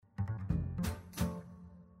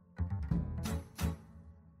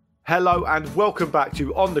Hello and welcome back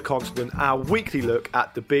to On the Continent, our weekly look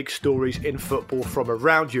at the big stories in football from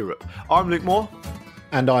around Europe. I'm Luke Moore.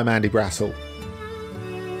 And I'm Andy Brassel.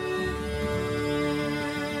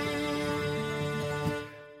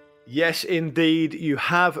 Yes, indeed, you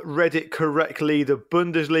have read it correctly. The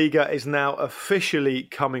Bundesliga is now officially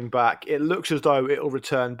coming back. It looks as though it will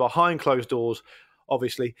return behind closed doors,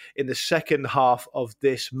 obviously, in the second half of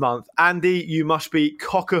this month. Andy, you must be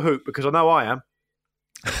cock-a-hoop, because I know I am.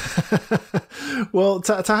 Well,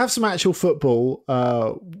 to have some actual football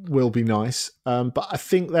will be nice, but I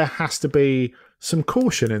think there has to be some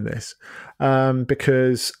caution in this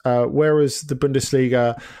because whereas the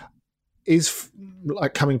Bundesliga is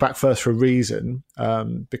like coming back first for a reason,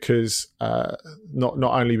 because not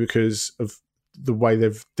only because of the way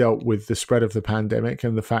they've dealt with the spread of the pandemic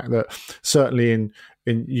and the fact that certainly in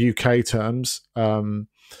UK terms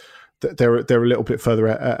that they're a little bit further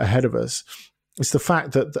ahead of us. It's the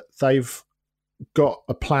fact that they've got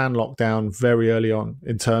a plan locked down very early on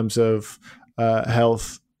in terms of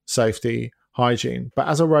health, safety, hygiene. But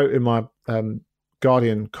as I wrote in my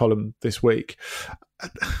Guardian column this week,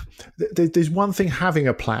 there's one thing having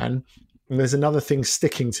a plan, and there's another thing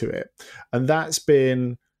sticking to it, and that's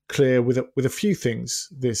been clear with a few things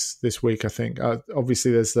this week. I think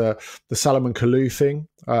obviously there's the Salomon Kalou thing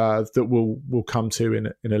that we'll come to in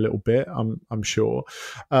a little bit. I'm sure.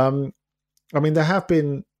 I mean, there have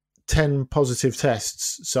been 10 positive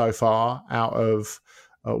tests so far out of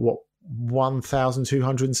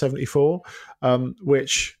 1,274,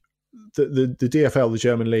 which the DFL, the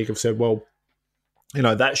German league, have said, well, you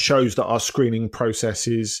know, that shows that our screening process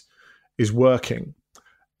is working.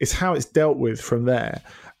 It's how it's dealt with from there.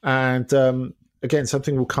 And again,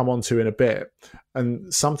 something we'll come on to in a bit,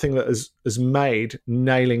 and something that has made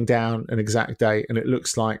nailing down an exact date, and it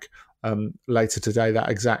looks like later today that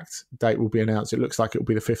exact date will be announced. It looks like it will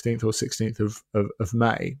be the 15th or 16th of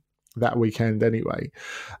May, that weekend anyway,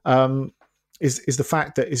 is the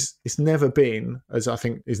fact that it's never been, as I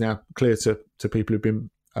think is now clear to people who've been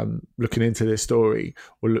looking into this story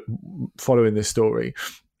or following this story.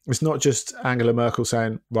 It's not just Angela Merkel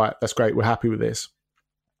saying, right, that's great, we're happy with this.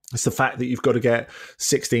 It's the fact that you've got to get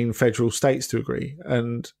 16 federal states to agree.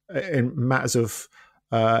 And in matters of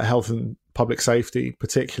health and public safety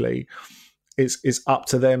particularly, it's up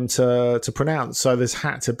to them to pronounce. So there's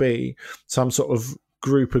had to be some sort of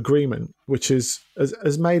group agreement, which has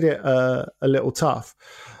made it a little tough.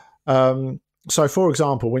 So, for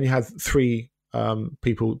example, when you had 3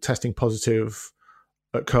 people testing positive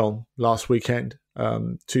at Köln last weekend,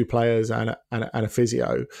 2 players and a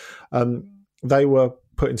physio, they were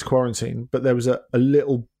put into quarantine, but there was a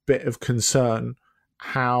little bit of concern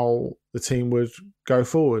how the team would go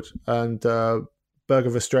forward. And Berger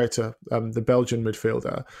Verstraete, the Belgian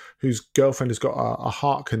midfielder, whose girlfriend has got a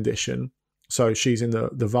heart condition, so she's in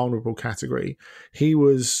the vulnerable category, he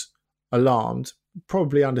was alarmed,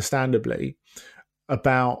 probably understandably,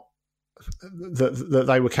 about that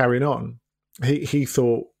they were carrying on. He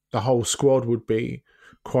thought the whole squad would be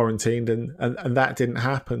quarantined, and that didn't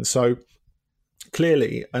happen. So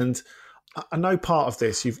clearly, and I know part of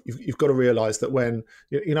this, you've got to realise that when,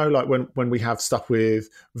 you know, like when we have stuff with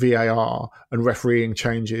VAR and refereeing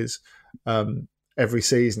changes every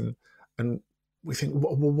season, and we think,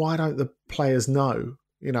 well, why don't the players know?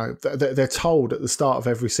 You know, they're told at the start of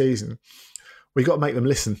every season. We've got to make them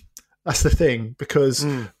listen. That's the thing, because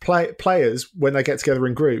players, when they get together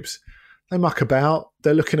in groups, they muck about.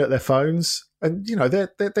 They're looking at their phones, and you know they're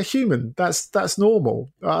human. That's normal.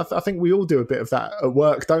 I think we all do a bit of that at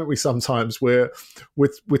work, don't we? Sometimes we're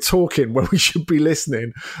talking when we should be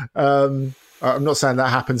listening. I'm not saying that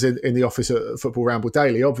happens in the office at Football Ramble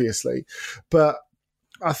Daily, obviously, but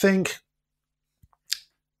I think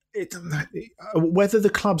whether the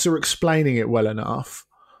clubs are explaining it well enough,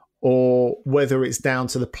 or whether it's down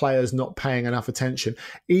to the players not paying enough attention.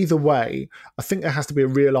 Either way, I think there has to be a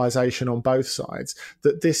realisation on both sides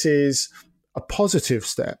that this is a positive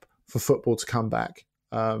step for football to come back.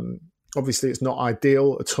 Obviously, it's not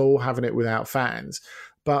ideal at all having it without fans,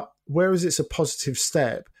 but whereas it's a positive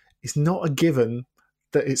step, it's not a given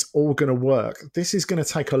that it's all going to work. This is going to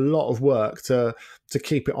take a lot of work to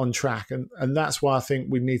keep it on track, and that's why I think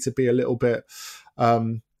we need to be a little bit...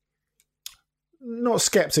 not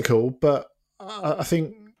sceptical, but I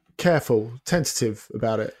think careful, tentative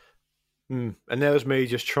about it. And there was me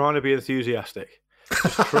just trying to be enthusiastic,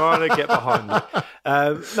 just trying to get behind it.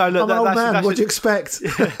 No, look, I'm an old man. What do you expect?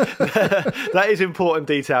 That is important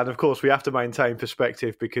detail, and of course we have to maintain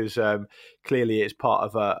perspective because clearly it's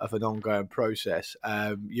part of an ongoing process.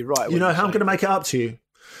 You're right. You know how I'm going to make it up to you?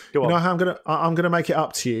 Go You know on. how I'm gonna make it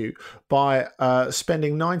up to you by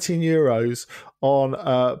spending €19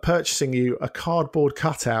 on purchasing you a cardboard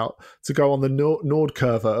cutout to go on the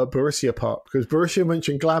Nordkurve at Borussia Park, because Borussia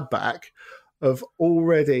Mönchengladbach have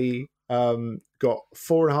already got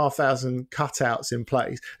 4,500 cutouts in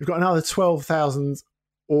place. We've got another 12,000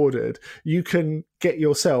 ordered. You can get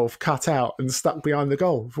yourself cut out and stuck behind the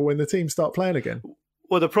goal for when the team start playing again.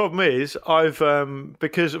 Well, the problem is I've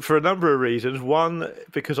because for a number of reasons. One,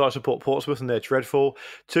 because I support Portsmouth and they're dreadful.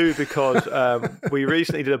 Two, because we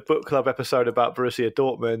recently did a book club episode about Borussia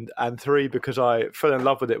Dortmund. And three, because I fell in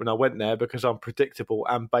love with it when I went there because I'm predictable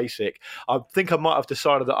and basic. I think I might have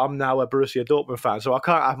decided that I'm now a Borussia Dortmund fan, so I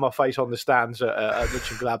can't have my face on the stands at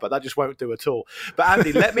Mönchengladbach. That just won't do at all. But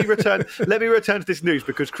Andy, let me return to this news,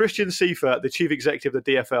 because Christian Seifert, the chief executive of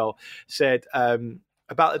the DFL, said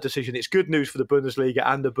about the decision: it's good news for the Bundesliga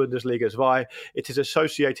and the Bundesliga Zwei. It is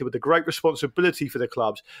associated with a great responsibility for the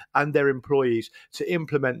clubs and their employees to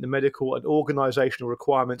implement the medical and organisational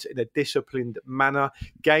requirements in a disciplined manner.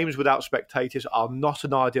 Games without spectators are not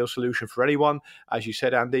an ideal solution for anyone, as you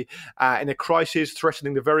said, Andy. In a crisis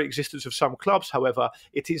threatening the very existence of some clubs, however,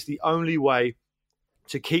 it is the only way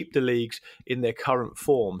to keep the leagues in their current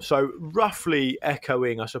form. So roughly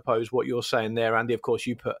echoing, I suppose, what you're saying there, Andy. Of course,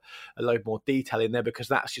 you put a load more detail in there because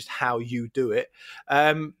that's just how you do it.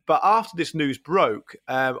 But after this news broke,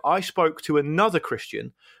 I spoke to another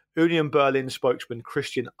Christian, Union Berlin spokesman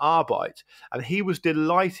Christian Arbeit, and he was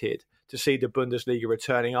delighted to see the Bundesliga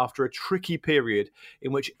returning after a tricky period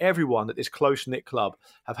in which everyone at this close-knit club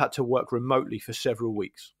have had to work remotely for several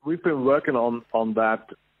weeks. We've been working on that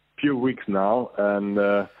few weeks now, and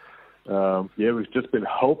we've just been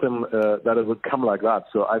hoping that it would come like that.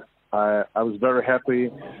 So I was very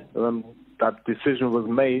happy when that decision was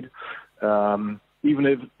made. Even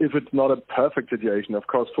if it's not a perfect situation, of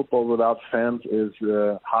course, football without fans is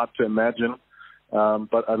hard to imagine.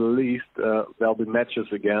 But at least there'll be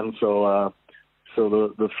matches again. So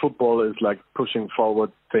the football is like pushing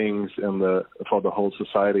forward things for the whole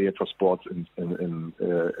society and for sports in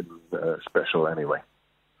special anyway.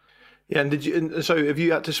 Yeah, and so have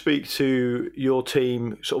you had to speak to your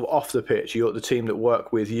team sort of off the pitch, the team that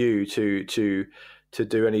work with you to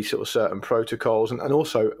do any sort of certain protocols? And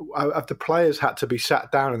also, have the players had to be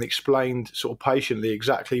sat down and explained sort of patiently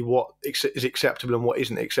exactly what is acceptable and what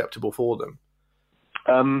isn't acceptable for them?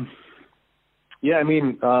 That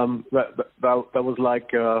was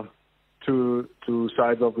like two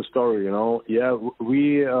sides of the story, you know. Yeah,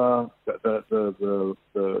 we the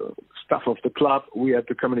staff of the club, we had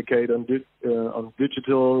to communicate on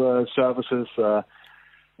digital services,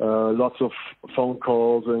 lots of phone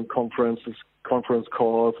calls and conference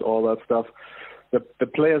calls, all that stuff. The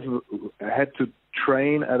players had to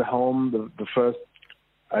train at home the first,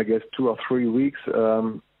 I guess, 2 or 3 weeks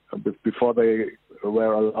before they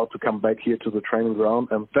were allowed to come back here to the training ground,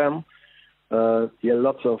 and then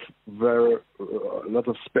lots of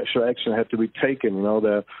special action had to be taken. You know,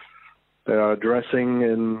 they are dressing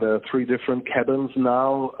in 3 different cabins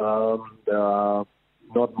now. There are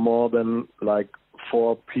not more than like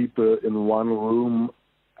 4 people in one room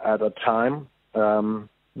at a time.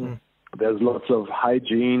 There's lots of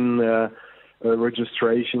hygiene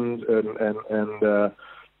registrations and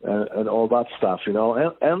all that stuff. You know,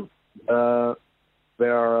 and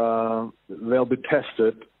they'll be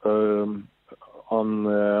tested on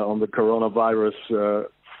the coronavirus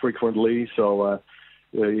frequently. So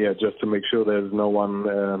just to make sure there's no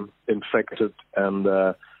one infected and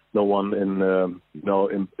no one in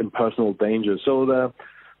personal danger. So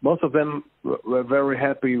most of them were very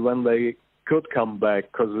happy when they could come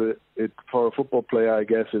back, because for a football player, I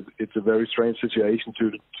guess it's a very strange situation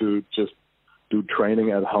to just do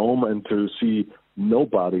training at home and to see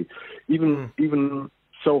nobody. Even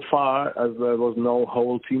so far as there was no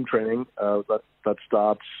whole team training that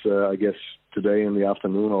starts, I guess, today in the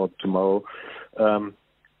afternoon or tomorrow.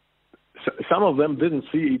 Some of them didn't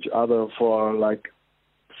see each other for like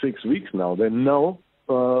 6 weeks now. They know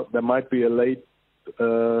there might be a late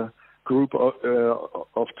group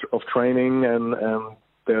of training, and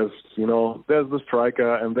there's the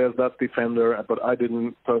striker and there's that defender, but I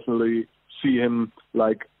didn't personally see him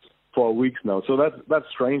like for weeks now. So that's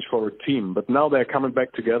strange for a team. But now they're coming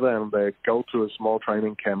back together and they go to a small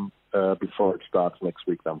training camp before it starts next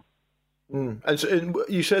week then. And so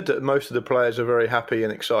you said that most of the players are very happy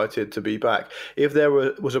and excited to be back. If there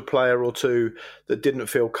was a player or two that didn't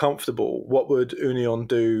feel comfortable, what would Union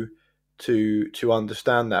do to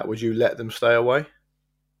understand that? Would you let them stay away?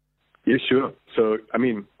 Yeah, sure. So, I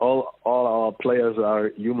mean, all our players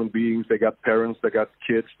are human beings. They got parents, they got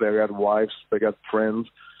kids, they got wives, they got friends.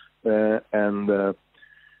 And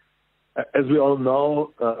as we all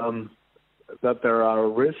know, that there are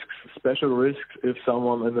risks, special risks, if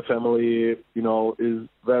someone in the family, is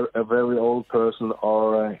a very old person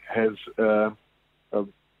or has a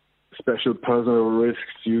special personal risks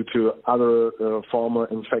due to other former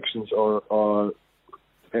infections or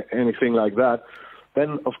anything like that.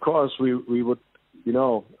 Then, of course, we would,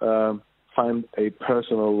 find a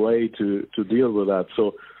personal way to deal with that.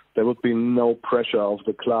 So there would be no pressure of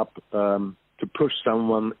the club to push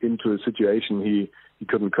someone into a situation he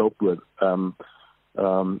couldn't cope with.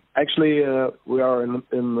 Actually, we are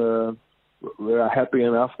we are happy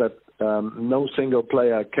enough that no single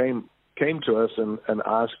player came to us and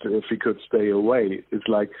asked if he could stay away. It's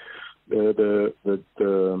like the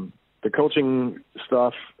coaching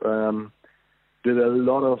staff did a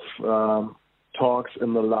lot of talks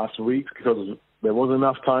in the last week because there was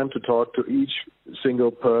enough time to talk to each single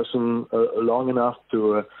person long enough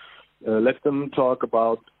to let them talk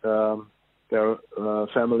about their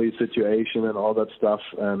family situation and all that stuff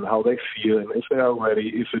and how they feel and if they are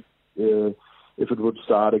ready, if it would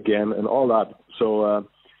start again and all that. So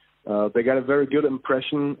they got a very good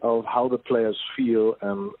impression of how the players feel,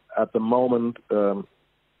 and at the moment,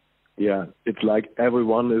 it's like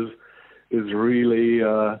everyone is really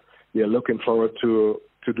looking forward to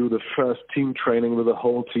do the first team training with the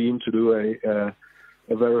whole team, to do a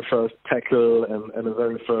very first tackle and a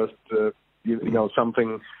very first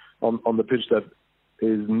something on the pitch that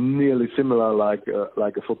is nearly similar like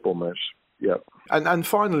a football match. Yeah. And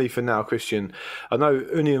finally, for now, Christian, I know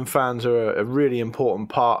Union fans are a really important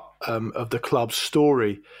part of the club's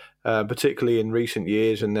story, particularly in recent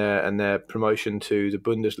years and their promotion to the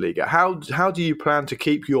Bundesliga. How do you plan to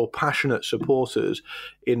keep your passionate supporters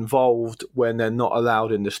involved when they're not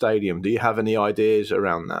allowed in the stadium? Do you have any ideas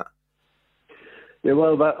around that? Yeah,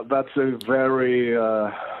 well, that's a very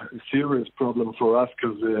serious problem for us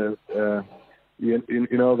because the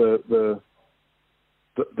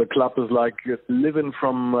club is like living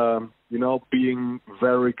from being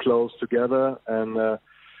very close together, and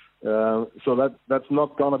so that's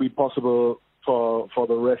not going to be possible for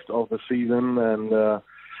the rest of the season, and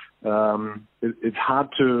it's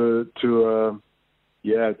hard to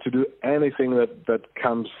do anything that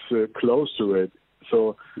comes close to it.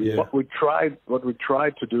 So what we tried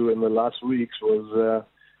to do in the last weeks was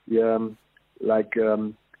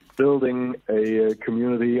building a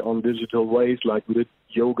community on digital ways. Like we did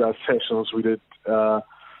yoga sessions, we did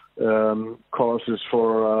courses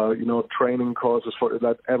for training courses for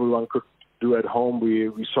that everyone could do at home.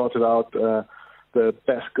 We sorted out the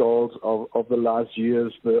best goals of the last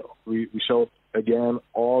years. We showed again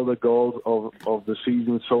all the goals of the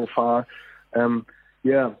season so far.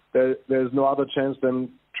 There's no other chance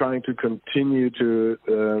than trying to continue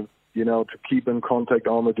to keep in contact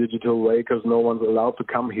on the digital way because no one's allowed to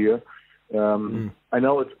come here. I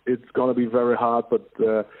know it's going to be very hard, but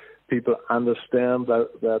people understand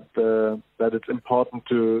that it's important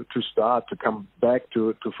to start to come back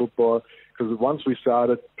to football, because once we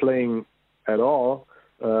started playing at all,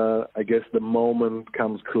 I guess the moment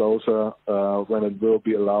comes closer when it will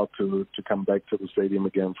be allowed to come back to the stadium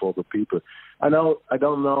again for the people. I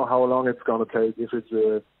don't know how long it's going to take. If it's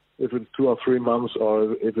 2 or 3 months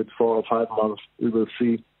or if it's 4 or 5 months, we will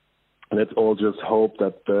see. Let's all just hope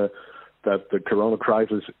that the corona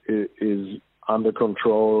crisis is under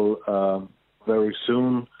control very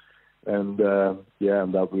soon, and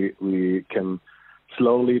that we can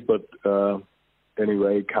slowly but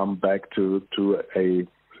anyway come back to a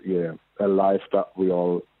life that we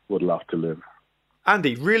all would love to live.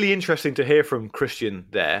 Andy, really interesting to hear from Christian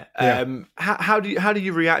there. How do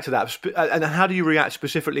you react to that, and how do you react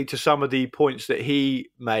specifically to some of the points that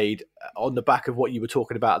he made on the back of what you were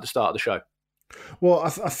talking about at the start of the show? Well,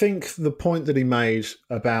 I think the point that he made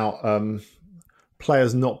about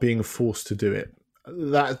players not being forced to do it,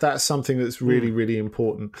 that's something that's really, really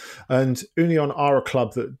important. And Union are a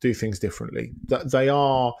club that do things differently. They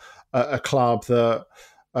are a club that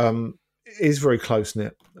is very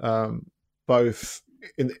close-knit, both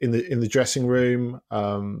in the dressing room,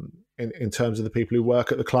 in terms of the people who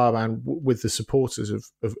work at the club, and with the supporters,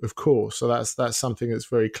 of course. So that's something that's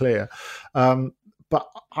very clear. But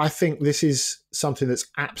I think this is something that's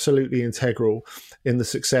absolutely integral in the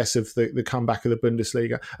success of the comeback of the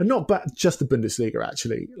Bundesliga. And not just the Bundesliga,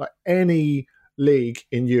 actually. Like any league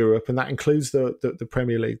in Europe, and that includes the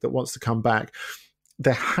Premier League that wants to come back,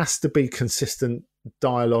 there has to be consistent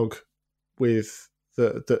dialogue with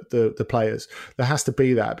the players. There has to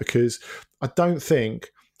be that, because I don't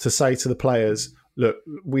think to say to the players, look,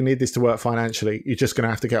 we need this to work financially, you're just going to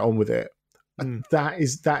have to get on with it. That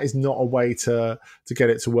is not a way to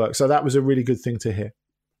get it to work. So that was a really good thing to hear.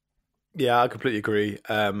 Yeah, I completely agree.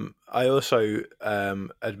 I also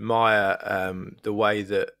admire the way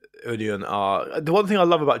that Union are. The one thing I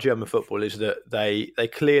love about German football is that they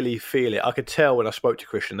clearly feel it. I could tell when I spoke to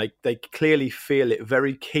Christian, they clearly feel it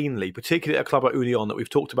very keenly, particularly at a club like Union that we've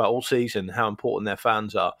talked about all season, how important their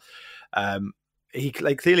fans are. Um,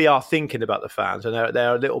 they clearly are thinking about the fans, and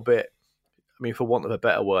they're a little bit. I mean, for want of a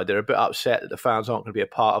better word, they're a bit upset that the fans aren't going to be a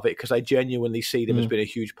part of it because they genuinely see them as being a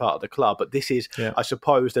huge part of the club. But this is, I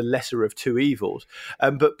suppose, the lesser of two evils.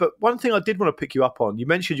 But one thing I did want to pick you up on, you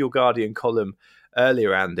mentioned your Guardian column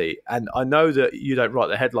earlier, Andy, and I know that you don't write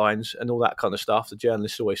the headlines and all that kind of stuff. The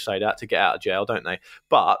journalists always say that to get out of jail, don't they?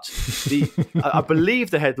 But I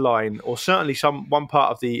believe the headline, or certainly one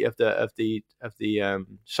part of the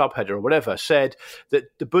subheader or whatever, said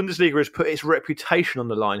that the Bundesliga has put its reputation on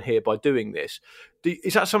the line here by doing this.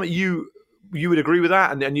 Is that something you would agree with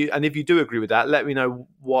that? And if you do agree with that, let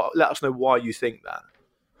us know why you think that.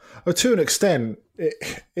 Oh, to an extent,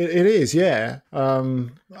 it is, yeah.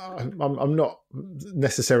 I'm not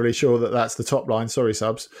necessarily sure that that's the top line. Sorry,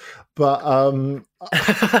 subs, but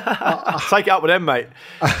take it up with them, mate.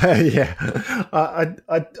 Yeah,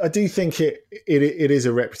 I do think it is a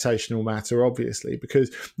reputational matter, obviously,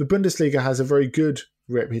 because the Bundesliga has a very good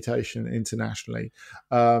reputation internationally,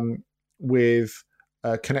 with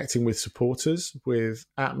connecting with supporters, with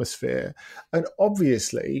atmosphere, and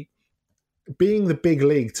obviously, being the big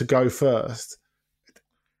league to go first,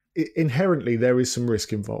 inherently there is some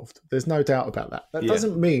risk involved. There's no doubt about that. That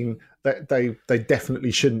doesn't mean that they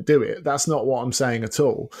definitely shouldn't do it. That's not what I'm saying at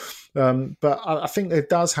all. But I think there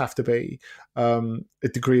does have to be a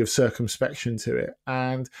degree of circumspection to it.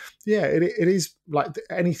 And yeah, it is like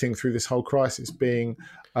anything through this whole crisis being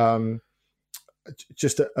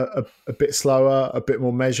just a bit slower, a bit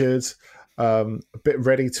more measured, a bit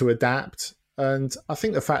ready to adapt. And I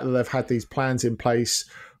think the fact that they've had these plans in place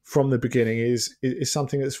from the beginning is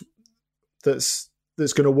something that's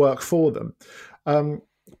going to work for them.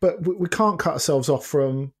 But we can't cut ourselves off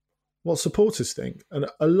from what supporters think, and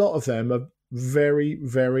a lot of them are very,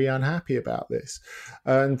 very unhappy about this.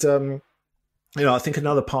 And I think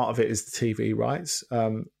another part of it is the TV rights.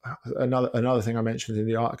 Another thing I mentioned in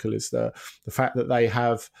the article is the fact that they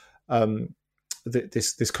have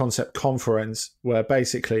this concept conference where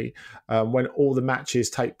basically when all the matches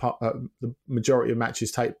the majority of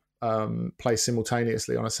matches take place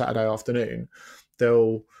simultaneously on a Saturday afternoon,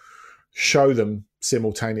 they'll show them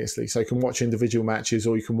simultaneously. So you can watch individual matches,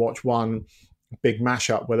 or you can watch one big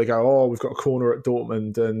mashup where they go, oh, we've got a corner at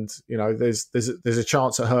Dortmund, and there's a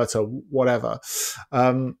chance at Hertha, whatever.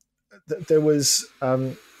 There was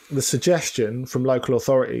the suggestion from local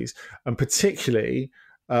authorities, and particularly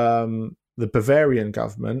the Bavarian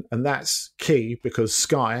government, and that's key because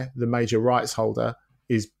Sky, the major rights holder,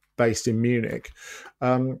 is based in Munich,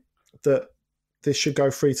 that this should go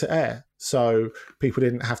free to air. So people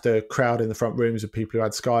didn't have to crowd in the front rooms of people who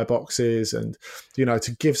had Sky boxes, and,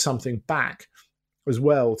 to give something back as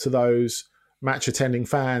well to those match attending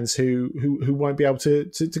fans who won't be able to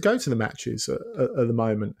go to the matches at the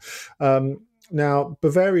moment. Now,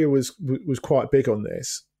 Bavaria was quite big on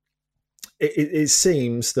this. It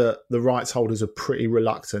seems that the rights holders are pretty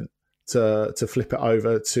reluctant to flip it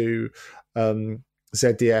over to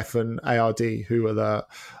ZDF and ARD, who are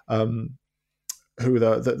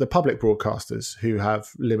the public broadcasters who have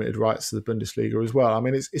limited rights to the Bundesliga as well. I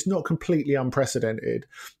mean, it's not completely unprecedented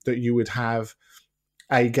that you would have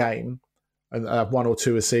a game and one or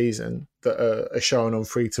two a season that are shown on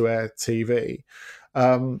free-to-air TV.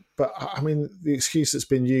 But I mean, the excuse that's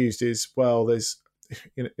been used is, well, there's,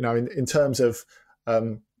 in terms of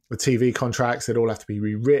the TV contracts, they'd all have to be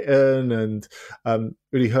rewritten. And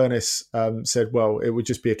Uli Hoeneß said, well, it would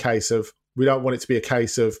just be a case of, we don't want it to be a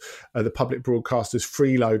case of the public broadcasters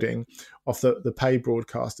freeloading off the paid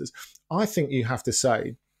broadcasters. I think you have to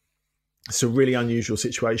say it's a really unusual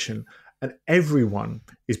situation, and everyone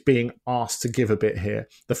is being asked to give a bit here.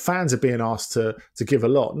 The fans are being asked to give a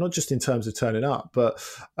lot, not just in terms of turning up, but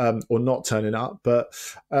or not turning up, but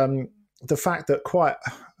the fact that quite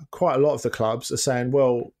a lot of the clubs are saying,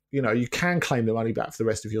 well, you can claim the money back for the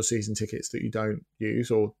rest of your season tickets that you don't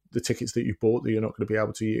use, or the tickets that you bought that you're not going to be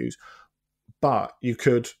able to use, but you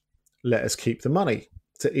could let us keep the money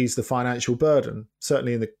to ease the financial burden.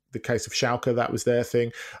 Certainly in the case of Schalke, that was their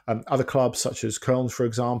thing. Other clubs, such as Köln, for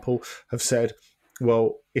example, have said,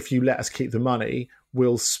 well, if you let us keep the money,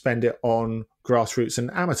 we'll spend it on grassroots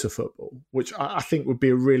and amateur football, which I think would be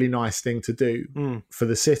a really nice thing to do for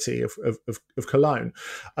the city of Cologne.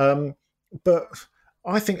 But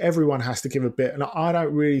I think everyone has to give a bit, and I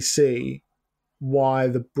don't really see why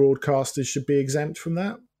the broadcasters should be exempt from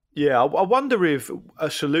that. Yeah, I wonder if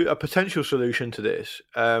a potential solution to this,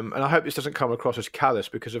 and I hope this doesn't come across as callous,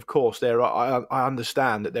 because of course I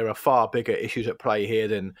understand that there are far bigger issues at play here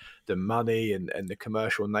than money and the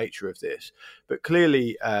commercial nature of this. But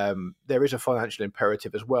clearly, there is a financial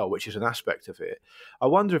imperative as well, which is an aspect of it. I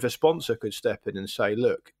wonder if a sponsor could step in and say,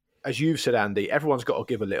 look, as you've said, Andy, everyone's got to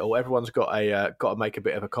give a little. Everyone's got to make a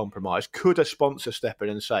bit of a compromise. Could a sponsor step in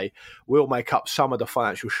and say, we'll make up some of the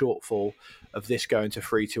financial shortfall of this going to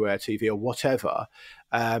free-to-air TV or whatever?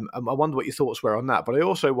 I wonder what your thoughts were on that. But I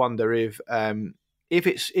also wonder if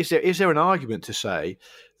is there an argument to say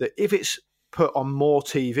that if it's put on more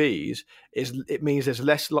TVs, it means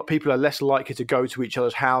there's people are less likely to go to each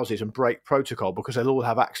other's houses and break protocol because they'll all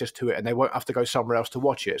have access to it and they won't have to go somewhere else to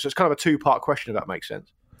watch it. So it's kind of a two-part question, if that makes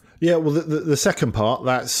sense. Yeah, well, the second part,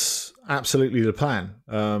 that's absolutely the plan.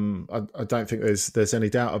 I don't think there's any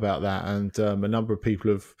doubt about that, and a number of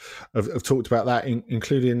people have talked about that,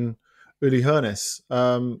 including Uli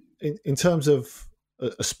Hoeneß. In terms of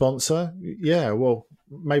a sponsor, yeah, well,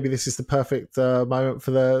 maybe this is the perfect moment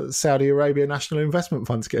for the Saudi Arabia National Investment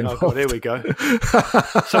Fund to get involved. Oh God, here we go.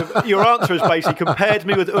 So your answer is basically compared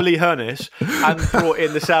me with Uli Hoeneß and brought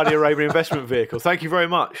in the Saudi Arabia investment vehicle. Thank you very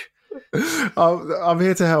much. I'm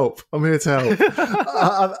here to help. I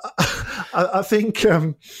think,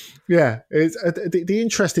 it's, the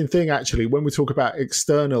interesting thing, actually, when we talk about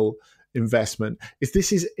external investment, is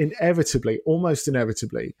this is almost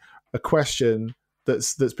inevitably, a question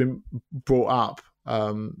that's been brought up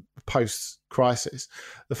post-crisis.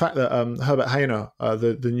 The fact that Herbert Hainer,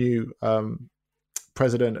 the new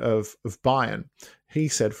president of Bayern, he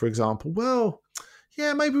said, for example, well,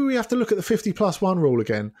 yeah, maybe we have to look at the 50+1 rule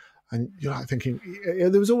again. And you're like thinking,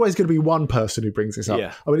 there was always going to be one person who brings this up.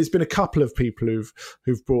 Yeah. I mean, it's been a couple of people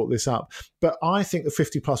who've brought this up. But I think the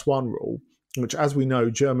 50+1 rule, which, as we know,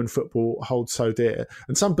 German football holds so dear,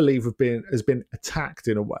 and some believe has been attacked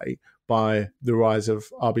in a way by the rise of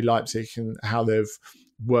RB Leipzig and how they've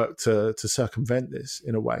worked to circumvent this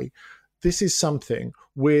in a way. This is something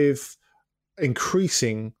with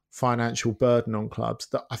increasing financial burden on clubs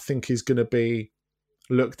that I think is going to be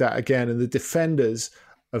looked at again. And the defenders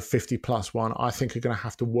of 50+1, I think, are going to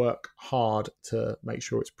have to work hard to make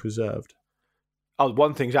sure it's preserved. Oh,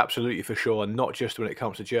 one thing's absolutely for sure, and not just when it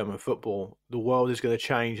comes to German football. The world is going to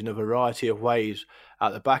change in a variety of ways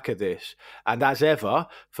at the back of this. And as ever,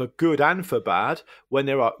 for good and for bad, when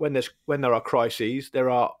there are crises, there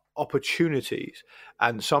are opportunities,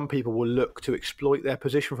 and some people will look to exploit their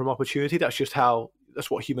position from opportunity. That's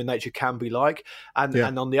what human nature can be like.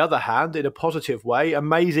 And on the other hand, in a positive way,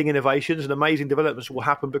 amazing innovations and amazing developments will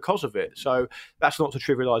happen because of it. So that's not to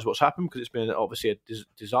trivialise what's happened, because it's been obviously a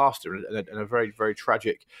disaster and a very, very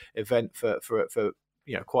tragic event for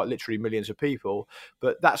quite literally millions of people.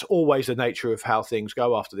 But that's always the nature of how things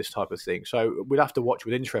go after this type of thing. So we'll have to watch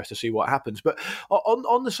with interest to see what happens. But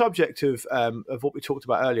on the subject of what we talked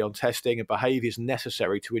about earlier on testing and behaviours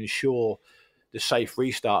necessary to ensure the safe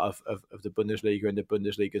restart of the Bundesliga and the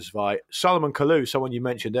Bundesliga 2. Salomon Kalou, someone you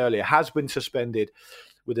mentioned earlier, has been suspended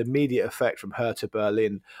with immediate effect from Hertha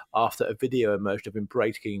Berlin after a video emerged of him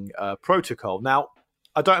breaking protocol. Now,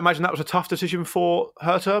 I don't imagine that was a tough decision for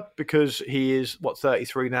Hertha, because he is,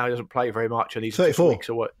 33 now, he doesn't play very much, and he's 34. Weeks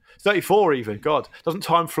away. 34 even, God, doesn't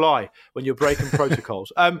time fly when you're breaking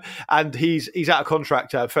protocols? And he's out of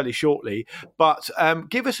contract fairly shortly. But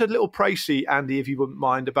give us a little précis, Andy, if you wouldn't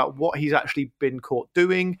mind, about what he's actually been caught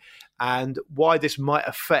doing and why this might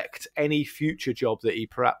affect any future job that he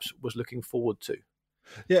perhaps was looking forward to.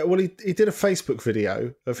 Yeah, well, he did a Facebook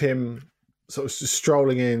video of him sort of just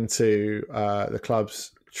strolling into the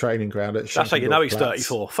club's training ground at That's how you know he's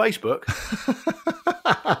 34. Facebook.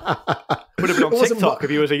 Would have been on TikTok if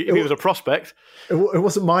he was a prospect. It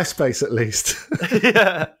wasn't MySpace, at least.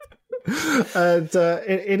 Yeah. And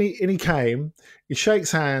in he came. He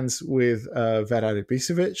shakes hands with Vedran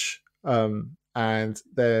Ibisevic, and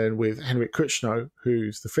then with Henrik Kutschno,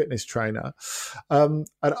 who's the fitness trainer. And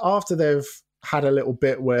after they've had a little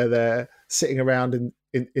bit where they're sitting around in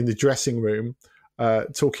the dressing room,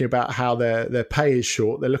 talking about how their pay is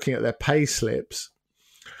short, they're looking at their pay slips,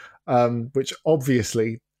 which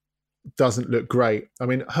obviously doesn't look great. I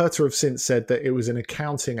mean, Hertha have since said that it was an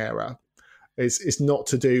accounting error. It's not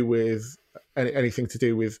to do with anything to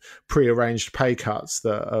do with pre-arranged pay cuts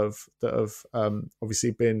that have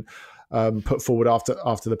obviously been put forward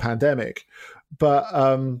after the pandemic. But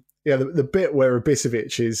the bit where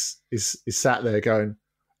Ibisevic is sat there going,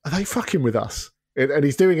 "Are they fucking with us?" And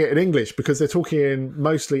he's doing it in English, because they're talking in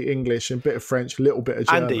mostly English and a bit of French, a little bit of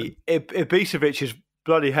German. Andy, Ibisevic is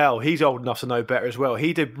bloody hell. He's old enough to know better as well.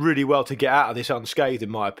 He did really well to get out of this unscathed, in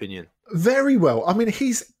my opinion. Very well. I mean,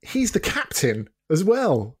 he's the captain as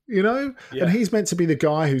well, Yeah. and he's meant to be the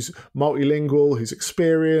guy who's multilingual, who's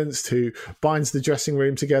experienced, who binds the dressing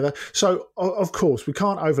room together. So, of course, we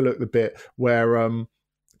can't overlook the bit where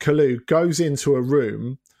Kalou goes into a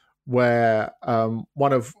room where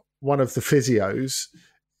one of the physios,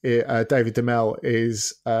 David Demel,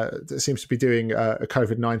 seems to be doing a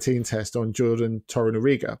COVID-19 test on Jordan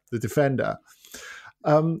Torunariga, the defender.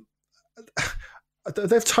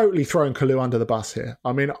 They've totally thrown Kalou under the bus here.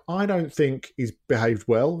 I mean, I don't think he's behaved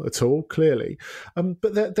well at all, clearly.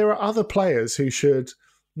 But there are other players who should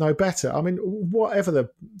know better. I mean, whatever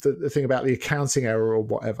the thing about the accounting error or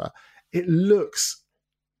whatever, it looks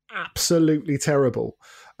absolutely terrible.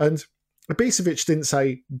 And Ibisevic didn't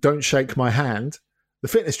say, "Don't shake my hand." The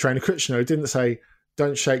fitness trainer, Krishno, didn't say,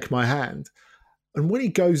 "Don't shake my hand." And when he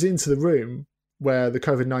goes into the room where the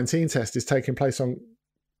COVID-19 test is taking place on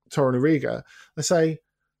Torunariga, they say,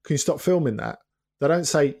 "Can you stop filming that?" They don't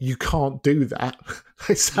say, "You can't do that."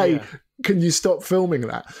 They say, "Can you stop filming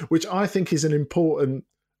that?" Which I think is an important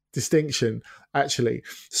distinction, actually.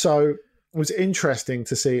 So it was interesting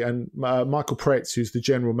to see. And Michael Pretz, who's the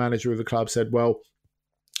general manager of the club, said, well,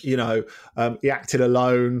 he acted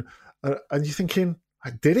alone. And you're thinking,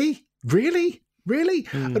 did he? Really?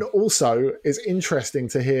 Mm. And also, it's interesting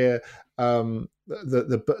to hear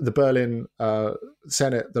the Berlin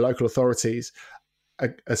Senate, the local authorities,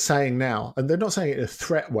 are saying now, and they're not saying it in a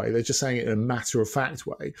threat way, they're just saying it in a matter-of-fact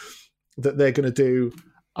way, that they're going to do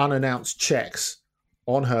unannounced checks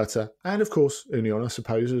on Hertha, and of course Union, I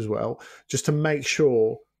suppose, as well, just to make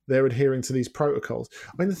sure they're adhering to these protocols.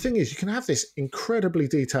 I mean, the thing is, you can have this incredibly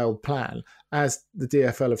detailed plan, as the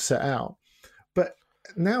DFL have set out, but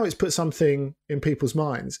now it's put something in people's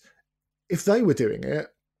minds. If they were doing it,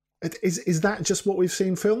 is that just what we've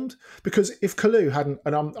seen filmed? Because if Kalou hadn't,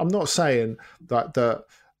 and I'm not saying that the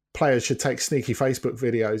players should take sneaky Facebook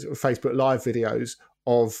videos or Facebook Live videos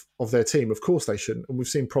of their team. Of course they shouldn't. And we've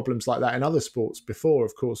seen problems like that in other sports before,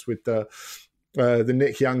 of course, with the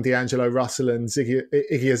Nick Young, D'Angelo Russell and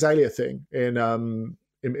Iggy Azalea thing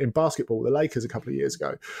in basketball, the Lakers a couple of years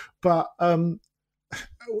ago. But,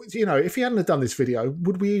 if he hadn't have done this video,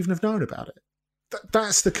 would we even have known about it?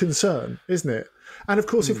 That's the concern, isn't it? And of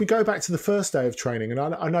course, if we go back to the first day of training, and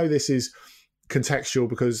I know this is contextual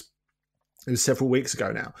because it was several weeks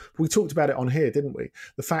ago now, we talked about it on here, didn't we?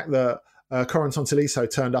 The fact that Corentin Tolisso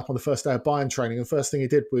turned up on the first day of Bayern training, and the first thing he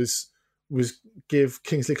did was give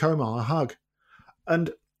Kingsley Coman a hug.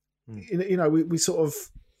 And, we sort of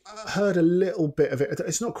heard a little bit of it.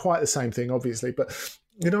 It's not quite the same thing, obviously, but,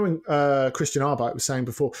 when Christian Arbeit was saying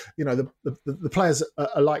before, the players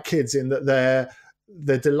are like kids in that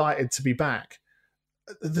they're delighted to be back.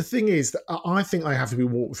 The thing is that I think they have to be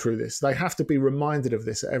walked through this. They have to be reminded of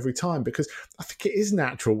this at every time, because I think it is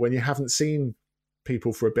natural when you haven't seen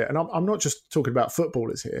people for a bit. And I'm not just talking about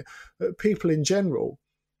footballers here, but people in general.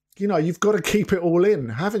 You've got to keep it all in,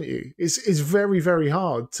 haven't you? It's very, very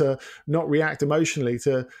hard to not react emotionally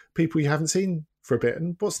to people you haven't seen for a bit.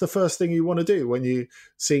 And what's the first thing you want to do when you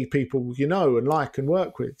see people you know and like and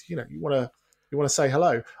work with? You want to say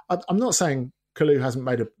hello. I'm not saying Kalou hasn't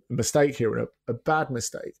made a mistake here, a bad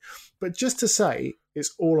mistake, but just to say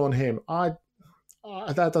it's all on him,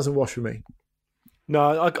 that doesn't wash for me.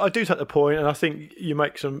 No, I do take the point, and I think you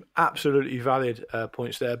make some absolutely valid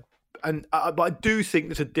points there. And but I do think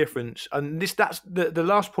there's a difference, and that's the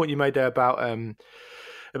last point you made there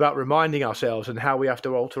about reminding ourselves and how we have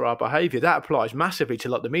to alter our behaviour. That applies massively to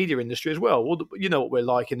the media industry as well. You know what we're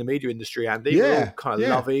like in the media industry, Andy. Yeah, we're all kind of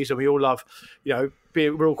lovies, and we all love,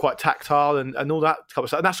 we're all quite tactile and all that kind of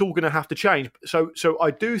stuff. And that's all going to have to change. So I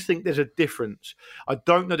do think there's a difference. I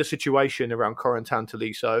don't know the situation around Corentin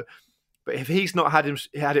Tolisso, but if he's not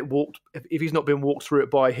if he's not been walked through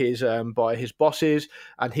it by his bosses,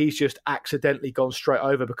 and he's just accidentally gone straight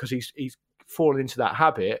over because he's fallen into that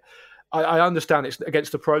habit, I understand it's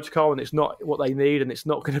against the protocol and it's not what they need, and it's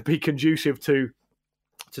not going to be conducive to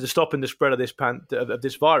the stopping the spread of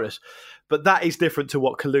this virus. But that is different to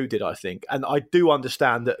what Kalou did, I think. And I do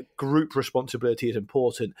understand that group responsibility is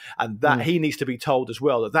important, and that he needs to be told as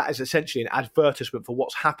well that is essentially an advertisement for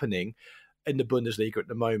what's happening in the Bundesliga at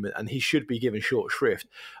the moment, and he should be given short shrift.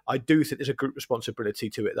 I do think there's a group responsibility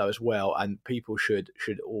to it though as well, and people should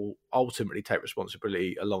all ultimately take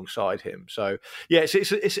responsibility alongside him. So yeah,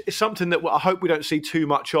 it's something that I hope we don't see too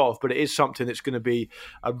much of, but it is something that's going to be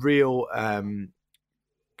a real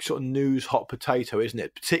sort of news hot potato, isn't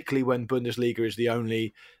it? Particularly when Bundesliga is the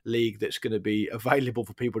only league that's going to be available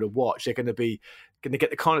for people to watch. They're going to get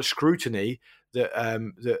the kind of scrutiny that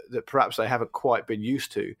that perhaps they haven't quite been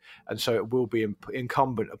used to, and so it will be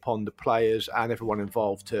incumbent upon the players and everyone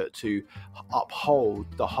involved to uphold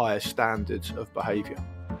the highest standards of behaviour.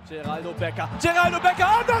 Geraldo Becker,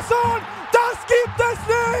 Anderson, das gibt es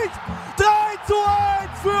nicht! 3:1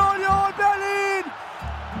 für Union Berlin!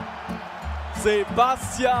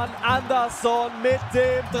 Sebastian Andersson mit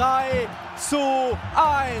dem 3:1.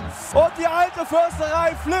 Und die alte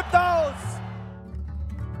Försterei flippt aus!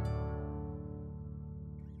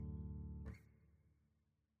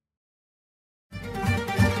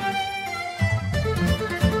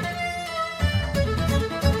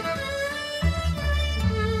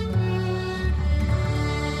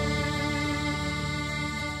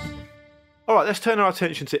 All right, let's turn our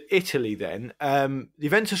attention to Italy then. The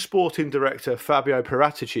Juventus sporting director Fabio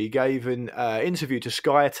Paratici gave an interview to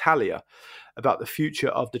Sky Italia about the future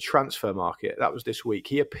of the transfer market. That was this week.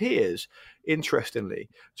 He appears, interestingly,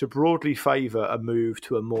 to broadly favour a move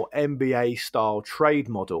to a more NBA-style trade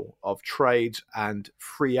model of trades and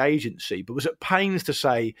free agency, but was at pains to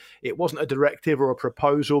say it wasn't a directive or a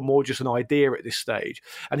proposal, more just an idea at this stage.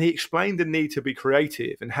 And he explained the need to be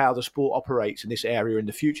creative and how the sport operates in this area in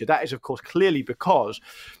the future. That is, of course, clearly because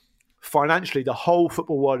financially, the whole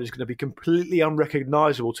football world is going to be completely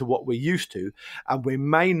unrecognisable to what we're used to, and we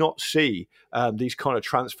may not see these kind of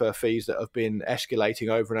transfer fees that have been escalating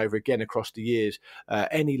over and over again across the years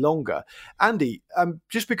any longer. Andy,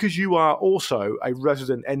 just because you are also a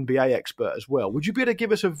resident NBA expert as well, would you be able to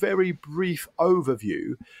give us a very brief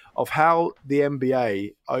overview of how the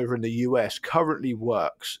NBA over in the US currently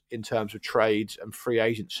works in terms of trades and free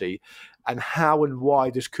agency, and how and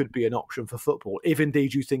why this could be an option for football, if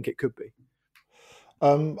indeed you think it could be?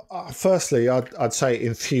 Firstly, I'd say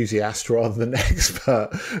enthusiast rather than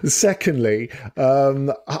expert. Secondly,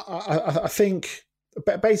 I think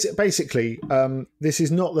basically this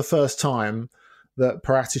is not the first time that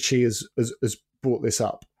Paratici has brought this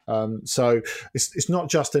up. So it's not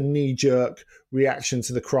just a knee-jerk reaction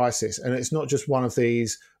to the crisis, and it's not just one of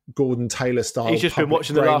these Gordon Taylor style. He's just been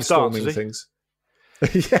watching The Last Dance, has he? Things.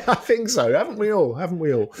 Yeah, I think so. Haven't we all?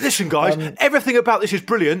 Listen, guys, everything about this is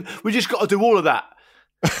brilliant. We just got to do all of that.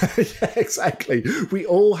 Yeah, exactly. We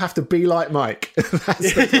all have to be like Mike.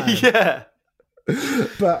 That's the plan. Yeah.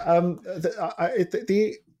 But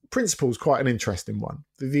the principle is quite an interesting one.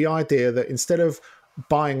 The idea that instead of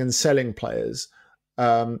buying and selling players,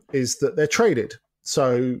 is that they're traded.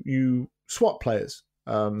 So you swap players,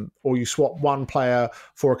 or you swap one player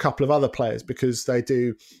for a couple of other players because they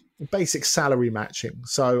do basic salary matching.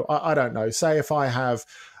 So I don't know, say if I have,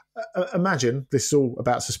 imagine, this is all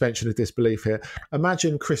about suspension of disbelief here.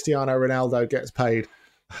 Imagine Cristiano Ronaldo gets paid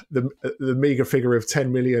the meager figure of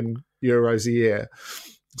 10 million euros a year.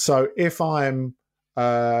 So if I'm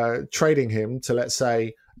trading him to, let's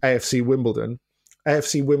say, AFC Wimbledon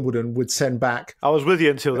would send back... I was with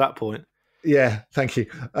you until that point. Yeah, thank you.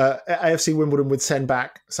 AFC Wimbledon would send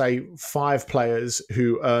back, say, 5 players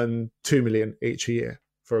who earn 2 million each a year,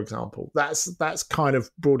 for example. That's kind of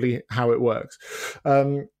broadly how it works.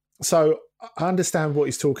 So I understand what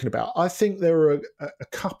he's talking about. I think there are a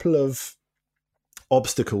couple of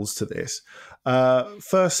obstacles to this.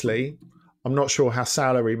 Firstly, I'm not sure how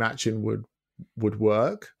salary matching would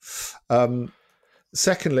work.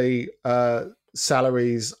 Secondly,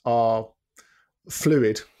 salaries are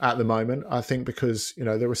fluid at the moment, I think, because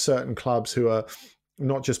there are certain clubs who are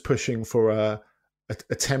not just pushing for a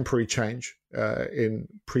temporary change in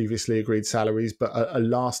previously agreed salaries, but a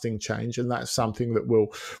lasting change, and that's something that we'll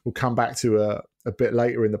come back to a bit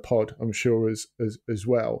later in the pod, I'm sure, as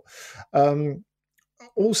well.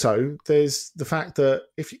 Also, there's the fact that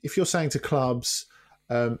if you're saying to clubs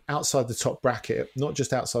outside the top bracket, not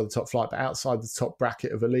just outside the top flight, but outside the top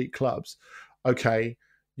bracket of elite clubs, okay,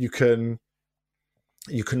 you can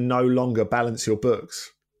no longer balance your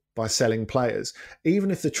books by selling players.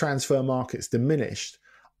 Even if the transfer market's diminished,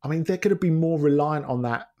 I mean, they're going to be more reliant on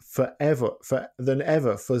that than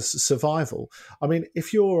ever for survival. I mean,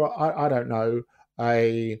 if you're, I don't know,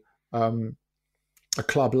 a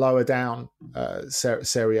club lower down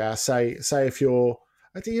Serie A, say if you're,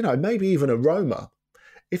 maybe even a Roma,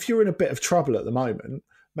 if you're in a bit of trouble at the moment,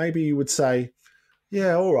 maybe you would say,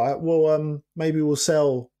 yeah, all right, well, maybe we'll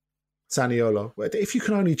sell Zaniolo. If you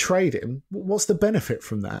can only trade him, what's the benefit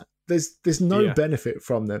from that? There's no benefit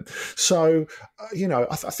from them. So,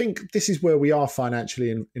 I think this is where we are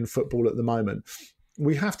financially in football at the moment.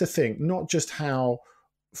 We have to think not just how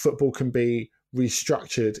football can be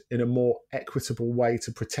restructured in a more equitable way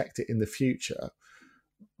to protect it in the future,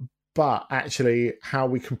 but actually how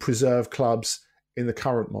we can preserve clubs in the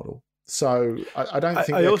current model. So I don't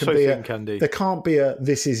think there can't be a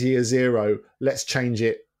this is year zero, let's change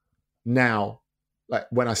it now. Like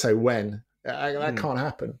when I say when, that can't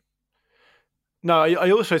happen. No, I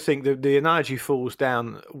also think that the analogy falls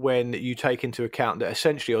down when you take into account that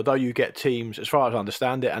essentially, although you get teams, as far as I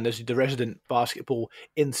understand it, and as the resident basketball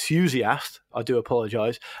enthusiast, I do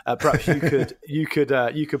apologise. Perhaps you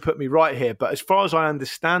could put me right here. But as far as I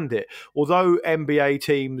understand it, although NBA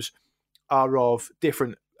teams are of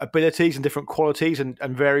different abilities and different qualities and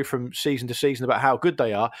vary from season to season about how good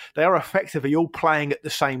they are effectively all playing at the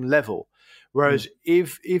same level. Whereas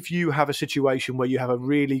if you have a situation where you have a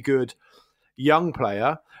really good young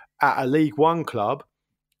player at a League One club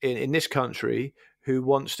in this country who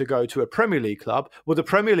wants to go to a Premier League club, well, the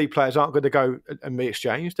Premier League players aren't going to go and be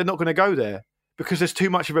exchanged. They're not going to go there because there's too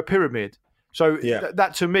much of a pyramid. So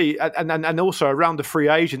that to me, and also around the free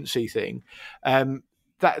agency thing,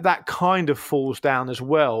 that kind of falls down as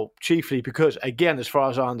well, chiefly because, again, as far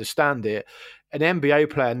as I understand it, an NBA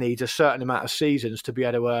player needs a certain amount of seasons to be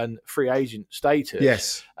able to earn free agent status.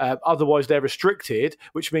 Yes. Otherwise, they're restricted,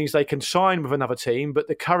 which means they can sign with another team, but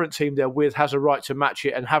the current team they're with has a right to match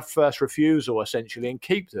it and have first refusal, essentially, and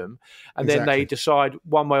keep them. And then they decide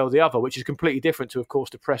one way or the other, which is completely different to, of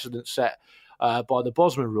course, the precedent set by the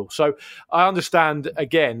Bosman rule. So I understand,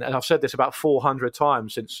 again, and I've said this about 400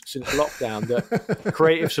 times since lockdown, that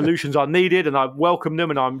creative solutions are needed, and I welcome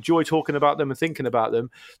them and I enjoy talking about them and thinking about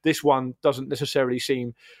them. This one doesn't necessarily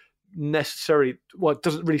seem it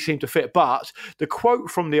doesn't really seem to fit. But the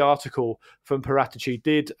quote from the article from Paratici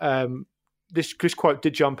did this quote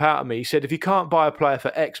did jump out at me. He said, if you can't buy a player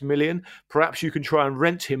for X million, perhaps you can try and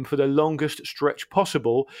rent him for the longest stretch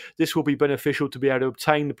possible. This will be beneficial to be able to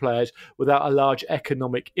obtain the players without a large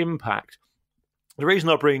economic impact. The reason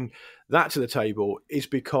I bring that to the table is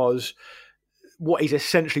because what he's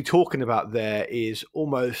essentially talking about there is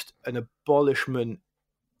almost an abolishment,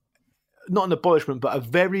 not an abolishment, but a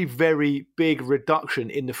very, very big reduction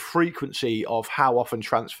in the frequency of how often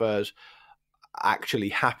transfers actually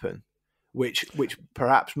happen. Which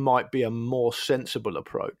perhaps might be a more sensible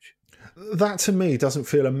approach. That to me doesn't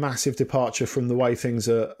feel a massive departure from the way things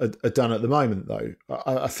are done at the moment, though.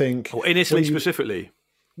 I think in Italy specifically,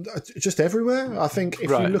 just everywhere. I think if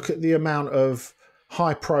you look at the amount of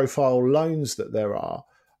high-profile loans that there are,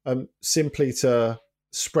 simply to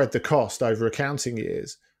spread the cost over accounting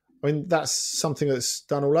years, I mean that's something that's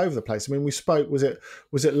done all over the place. I mean, we spoke was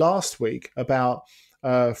it last week about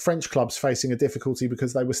French clubs facing a difficulty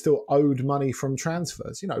because they were still owed money from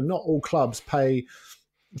transfers. You know, not all clubs pay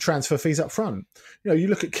transfer fees up front. You know, you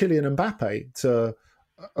look at Kylian Mbappe to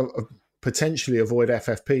potentially avoid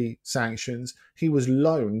FFP sanctions. He was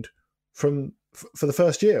loaned for the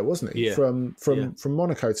first year, wasn't he? From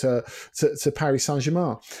Monaco to Paris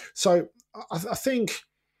Saint-Germain. So I think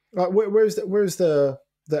whereas the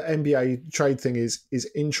NBA trade thing is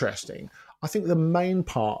interesting. I think the main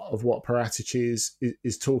part of what Paratici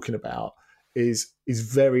is talking about is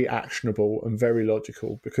very actionable and very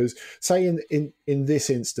logical, because say in this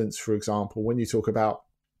instance, for example, when you talk about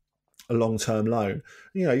a long-term loan,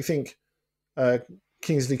 you know, you think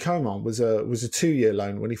Kingsley Coman was a 2-year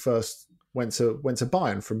loan when he first went to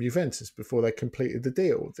Bayern from Juventus before they completed the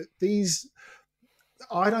deal.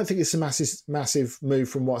 I don't think it's a massive move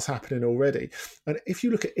from what's happening already. And if you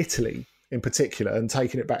look at Italy in particular, and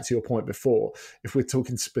taking it back to your point before, if we're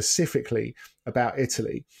talking specifically about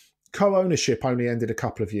Italy, co-ownership only ended a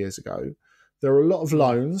couple of years ago. There are a lot of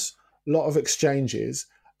loans, a lot of exchanges,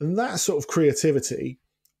 and that sort of creativity,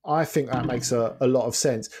 I think that makes a lot of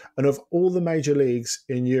sense. And of all the major leagues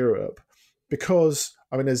in Europe, because,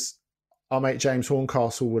 I mean, as our mate James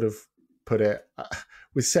Horncastle would have put it,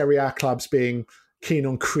 with Serie A clubs being keen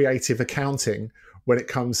on creative accounting when it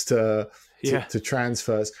comes to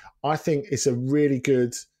transfers, I think it's a really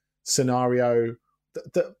good scenario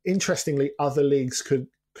that interestingly other leagues could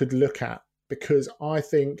look at, because I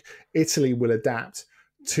think Italy will adapt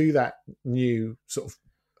to that new sort of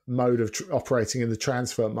mode of operating in the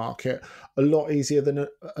transfer market a lot easier than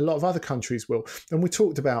a lot of other countries will. And we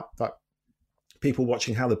talked about like people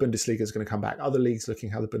watching how the Bundesliga is going to come back, other leagues looking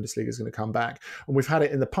how the Bundesliga is going to come back. And we've had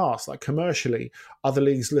it in the past, like commercially, other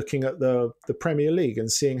leagues looking at the Premier League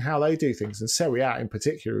and seeing how they do things. And Serie A in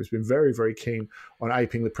particular has been very, very keen on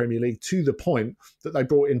aping the Premier League, to the point that they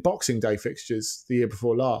brought in Boxing Day fixtures the year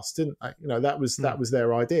before last, didn't they? You know, that was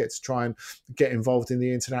their idea, to try and get involved in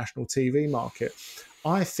the international TV market.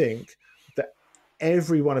 I think that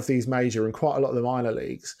every one of these major and quite a lot of the minor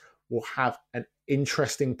leagues will have an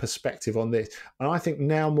interesting perspective on this. And I think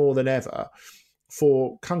now more than ever,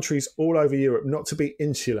 for countries all over Europe not to be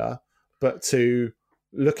insular, but to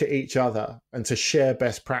look at each other and to share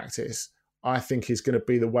best practice, I think is going to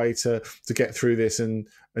be the way to get through this and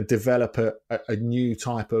develop a new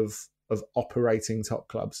type of operating top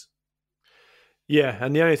clubs. Yeah,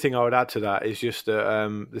 and the only thing I would add to that is just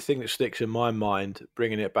that the thing that sticks in my mind,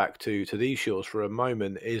 bringing it back to these shores for a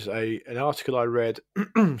moment, is an article I read,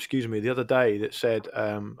 excuse me, the other day that said,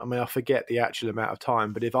 I forget the actual amount of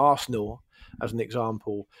time, but if Arsenal, as an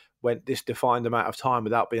example, went this defined amount of time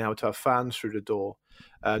without being able to have fans through the door,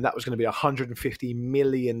 that was going to be £150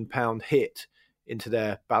 million hit into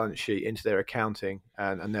their balance sheet, into their accounting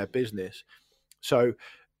and their business. So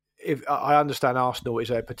if I understand Arsenal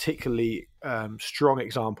is a particularly strong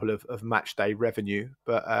example of match day revenue,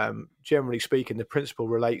 but generally speaking, the principle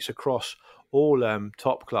relates across all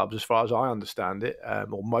top clubs, as far as I understand it,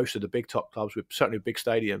 or most of the big top clubs, with certainly big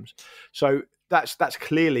stadiums. So that's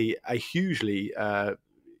clearly a hugely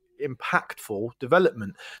impactful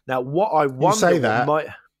development. Now, what I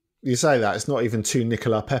wonder, you say that it's not even 2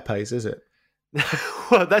 Nicola Pepes, is it?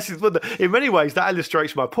 Well, in many ways that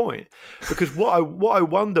illustrates my point, because what I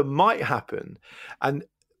wonder might happen, and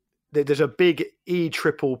there's a big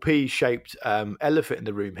EPPP shaped elephant in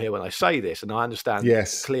the room here when I say this, and I understand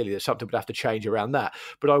clearly that something would have to change around that.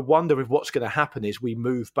 But I wonder if what's going to happen is we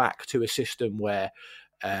move back to a system where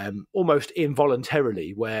almost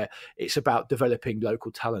involuntarily, where it's about developing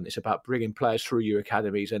local talent, it's about bringing players through your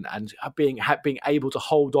academies and being able to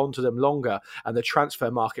hold on to them longer, and the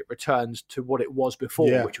transfer market returns to what it was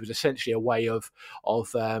before, which was essentially a way of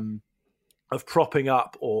propping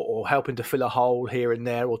up or helping to fill a hole here and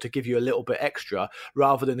there, or to give you a little bit extra,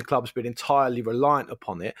 rather than the clubs being entirely reliant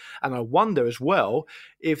upon it. And I wonder as well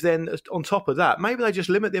if then on top of that, maybe they just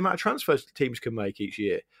limit the amount of transfers teams can make each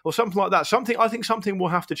year or something like that. I think something will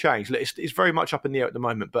have to change. It's very much up in the air at the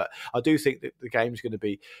moment, but I do think that the game's going to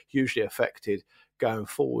be hugely affected going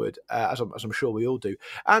forward, as I'm sure we all do.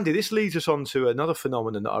 Andy, this leads us on to another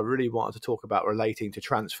phenomenon that I really wanted to talk about relating to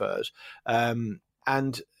transfers.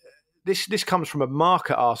 And this comes from a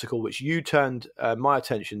market article which you turned my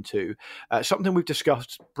attention to, something we've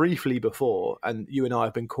discussed briefly before, and you and I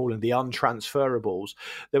have been calling the untransferables.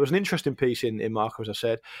 There was an interesting piece in Marca, as I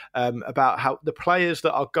said, about how the players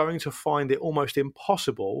that are going to find it almost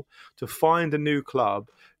impossible to find a new club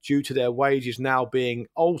due to their wages now being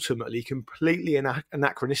ultimately completely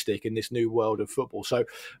anachronistic in this new world of football. So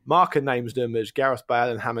Marca names them as Gareth Bale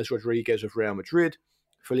and James Rodriguez of Real Madrid,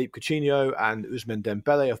 Philippe Coutinho and Ousmane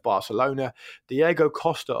Dembele of Barcelona, Diego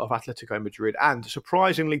Costa of Atletico Madrid, and,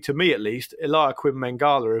 surprisingly to me at least, Eliaquim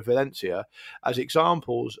Mangala of Valencia, as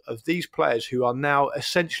examples of these players who are now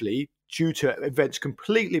essentially, due to events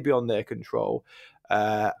completely beyond their control,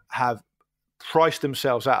 have priced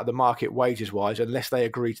themselves out of the market wages-wise unless they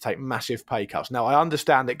agree to take massive pay cuts. Now, I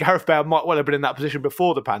understand that Gareth Bale might well have been in that position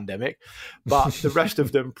before the pandemic, but the rest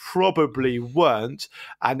of them probably weren't,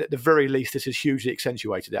 and at the very least, this has hugely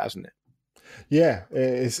accentuated it, hasn't it? Yeah,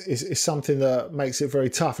 it's something that makes it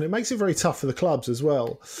very tough, and it makes it very tough for the clubs as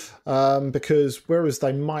well, because whereas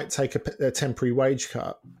they might take a temporary wage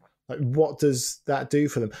cut, what does that do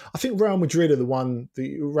for them? I think Real Madrid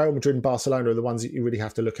and Barcelona are the ones that you really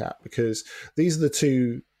have to look at, because these are the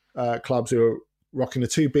two clubs who are rocking the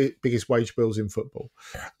two biggest wage bills in football.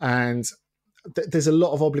 And there's a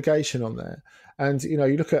lot of obligation on there. And, you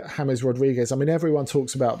look at James Rodriguez. I mean, everyone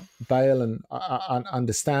talks about Bale, and I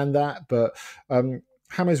understand that. But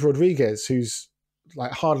James Rodriguez, who's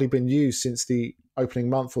hardly been used since the opening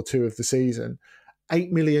month or two of the season,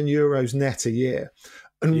 €8 million net a year.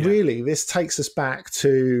 And really, this takes us back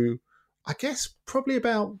to, I guess, probably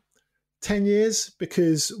about 10 years,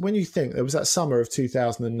 because when you think there was that summer of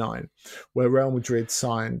 2009 where Real Madrid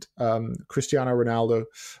signed Cristiano Ronaldo,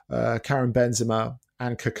 Karim Benzema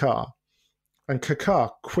and Kaká. And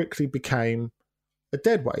Kaká quickly became a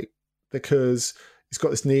deadweight because he's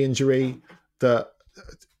got this knee injury that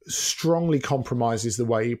strongly compromises the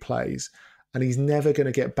way he plays, and he's never going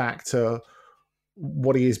to get back to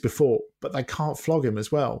what he is before, but they can't flog him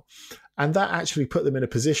as well. And that actually put them in a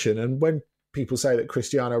position. And when people say that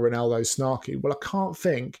Cristiano Ronaldo's snarky, well, I can't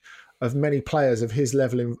think of many players of his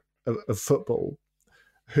level of football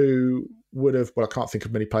who would have, well, I can't think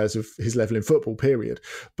of many players of his level in football, period,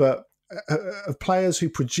 but of players who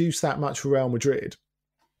produce that much for Real Madrid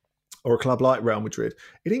or a club like Real Madrid.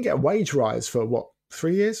 He didn't get a wage rise for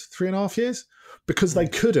 3.5 years? Because they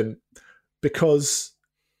couldn't, because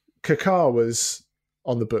Kaká was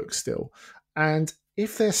on the book still. And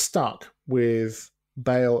if they're stuck with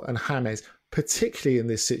Bale and James, particularly in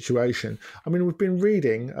this situation, I mean, we've been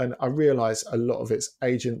reading, and I realise a lot of it's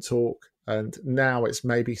agent talk, And now it's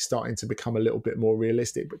maybe starting to become a little bit more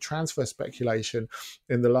realistic. But transfer speculation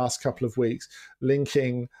in the last couple of weeks,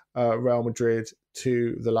 linking Real Madrid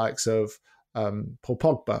to the likes of Paul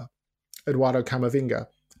Pogba, Eduardo Camavinga.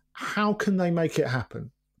 How can they make it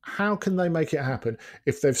happen? How can they make it happen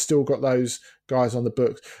if they've still got those guys on the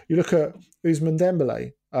books? You look at Ousmane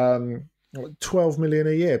Dembele, 12 million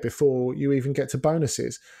a year before you even get to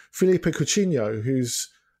bonuses. Felipe Coutinho, who's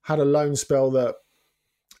had a loan spell that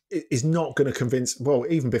is not going to convince, well,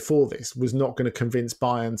 even before this, was not going to convince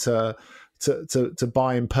Bayern to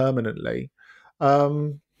buy him permanently. I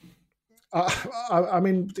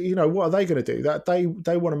mean, what are they going to do? That they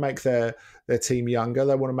want to make their team younger.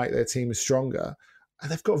 They want to make their team stronger. And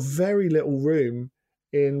they've got very little room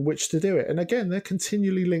in which to do it. And again, they're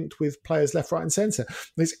continually linked with players left, right, and centre.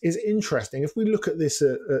 This is interesting. If we look at this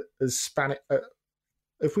as Spanish,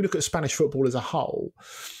 if we look at Spanish football as a whole,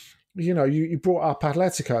 you brought up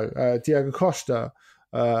Atletico, Diego Costa,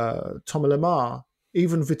 Tom Lemar,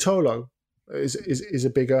 even Vitolo is a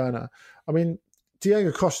big earner. I mean,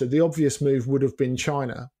 Diego Costa, the obvious move would have been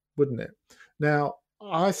China, wouldn't it? Now,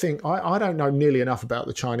 I think I don't know nearly enough about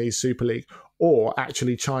the Chinese Super League or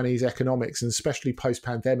actually Chinese economics, and especially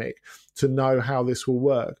post-pandemic, to know how this will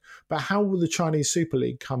work. But how will the Chinese Super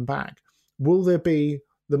League come back? Will there be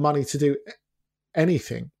the money to do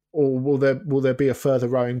anything? Or will there be a further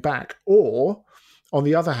rowing back? Or, on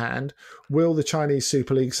the other hand, will the Chinese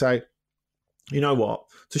Super League say, you know what,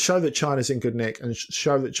 to show that China's in good nick and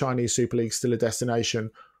show that Chinese Super League's still a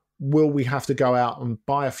destination, will we have to go out and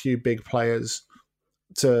buy a few big players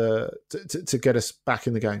to get us back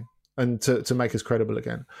in the game and to make us credible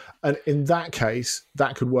again? And in that case,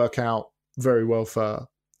 that could work out very well for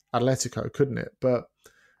Atletico, couldn't it? But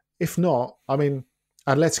if not, I mean,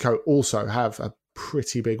 Atletico also have a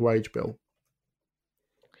pretty big wage bill.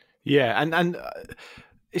 Yeah, and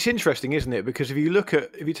it's interesting, isn't it? Because if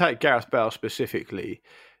you take Gareth Bale specifically,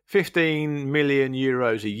 15 million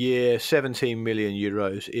euros a year, 17 million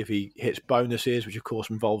euros if he hits bonuses, which of course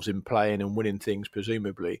involves him playing and winning things,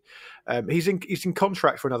 presumably. He's in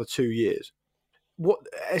contract for another 2 years.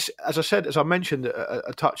 As I mentioned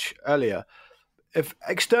a touch earlier, if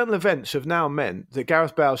external events have now meant that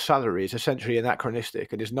Gareth Bale's salary is essentially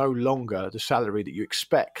anachronistic and is no longer the salary that you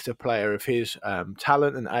expect a player of his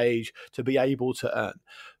talent and age to be able to earn.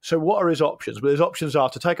 So what are his options? Well, his options are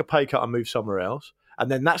to take a pay cut and move somewhere else. And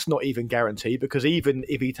then that's not even guaranteed, because even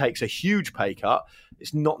if he takes a huge pay cut,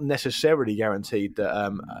 it's not necessarily guaranteed that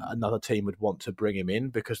another team would want to bring him in,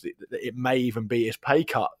 because it may even be his pay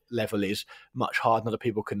cut level is much higher than other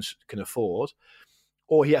people can afford.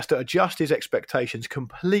 Or he has to adjust his expectations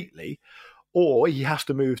completely, or he has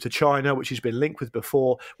to move to China, which he's been linked with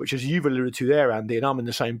before, which, as you've alluded to there, Andy, and I'm in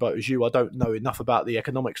the same boat as you, I don't know enough about the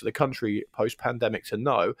economics of the country post-pandemic to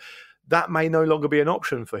know, that may no longer be an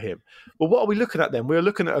option for him. Well, what are we looking at then? We're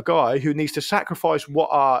looking at a guy who needs to sacrifice what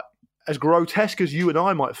are, as grotesque as you and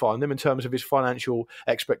I might find them in terms of his financial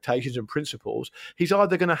expectations and principles. He's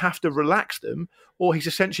either going to have to relax them, or he's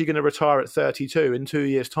essentially going to retire at 32 in 2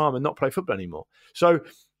 years' time and not play football anymore. So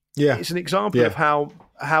yeah, it's an example of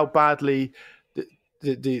how badly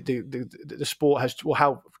the sport has, or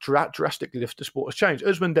how drastically the sport has changed.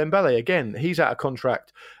 Ousmane Dembele, again, he's out of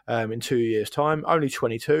contract in 2 years' time, only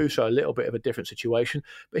 22, so a little bit of a different situation.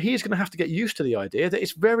 But he's going to have to get used to the idea that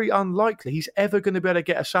it's very unlikely he's ever going to be able to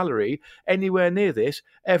get a salary anywhere near this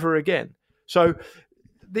ever again. So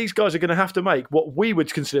these guys are going to have to make what we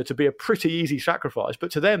would consider to be a pretty easy sacrifice, but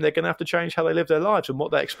to them, they're going to have to change how they live their lives and what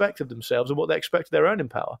they expect of themselves and what they expect of their earning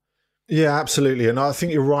power. Yeah, absolutely. And I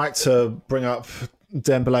think you're right to bring up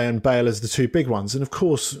Dembele and Bale as the two big ones. And of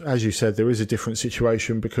course, as you said, there is a different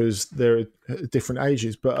situation because they're different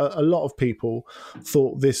ages. But a lot of people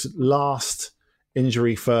thought this last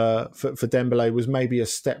injury for Dembele was maybe a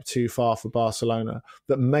step too far for Barcelona,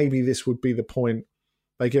 that maybe this would be the point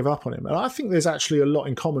they give up on him. And I think there's actually a lot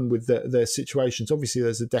in common with their situations. Obviously,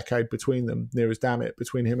 there's a decade between them, near as damn it,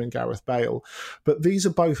 between him and Gareth Bale. But these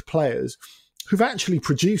are both players who've actually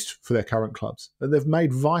produced for their current clubs, and they've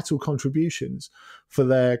made vital contributions for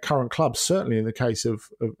their current clubs, certainly in the case of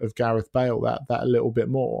Gareth Bale, that a little bit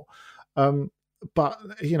more. But,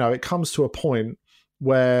 it comes to a point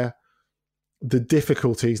where the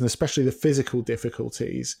difficulties, and especially the physical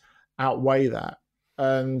difficulties, outweigh that.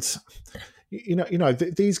 And,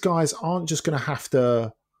 these guys aren't just going to have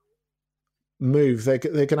to move. They're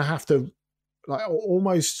going to have to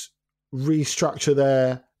almost restructure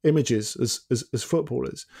their images as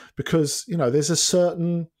footballers, because there's a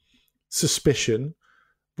certain suspicion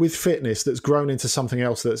with fitness that's grown into something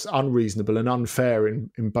else that's unreasonable and unfair in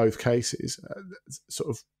both cases, sort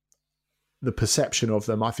of the perception of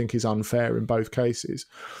them, I think, is unfair in both cases.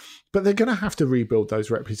 But they're going to have to rebuild those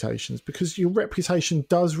reputations, because your reputation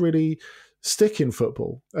does really stick in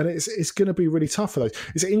football, and it's going to be really tough for those.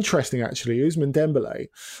 It's interesting, actually, Ousmane Dembélé,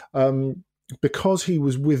 because he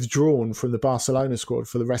was withdrawn from the Barcelona squad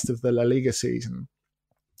for the rest of the La Liga season,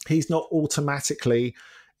 he's not automatically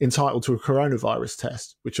entitled to a coronavirus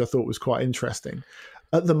test, which I thought was quite interesting.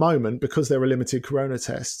 At the moment, because there are limited corona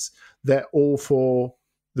tests, they're all for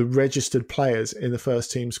the registered players in the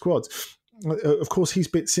first team squads. Of course, he's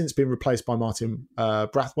since been replaced by Martin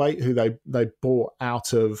Braithwaite, who they bought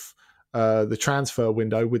out of the transfer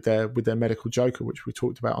window with their medical joker, which we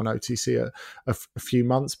talked about on OTC a few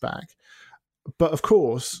months back. But of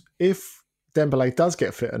course, if Dembélé does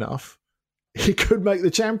get fit enough, he could make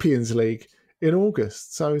the Champions League in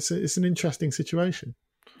August. So it's an interesting situation.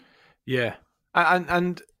 Yeah,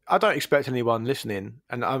 and I don't expect anyone listening,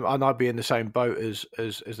 and I'd be in the same boat as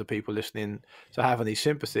the people listening, to have any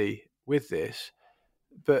sympathy with this,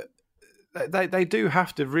 but they do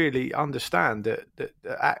have to really understand that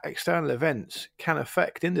external events can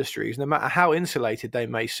affect industries, no matter how insulated they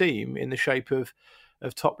may seem in the shape of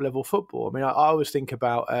top level football. I mean, I always think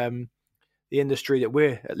about the industry that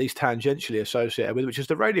we're at least tangentially associated with, which is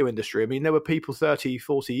the radio industry. I mean, there were people 30,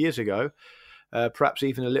 40 years ago, perhaps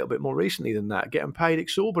even a little bit more recently than that, getting paid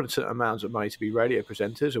exorbitant amounts of money to be radio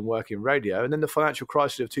presenters and work in radio. And then the financial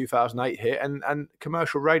crisis of 2008 hit, and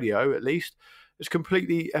commercial radio, at least, has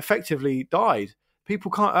completely effectively died. People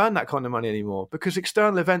can't earn that kind of money anymore because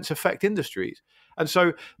external events affect industries. And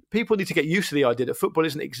so people need to get used to the idea that football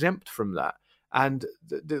isn't exempt from that. And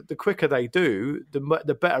the quicker they do,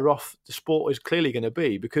 the better off the sport is clearly going to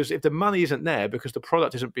be. Because if the money isn't there, because the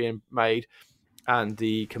product isn't being made and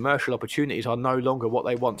the commercial opportunities are no longer what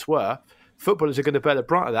they once were, footballers are going to bear the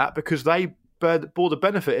brunt of that because they bore the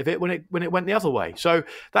benefit of it when it went the other way. So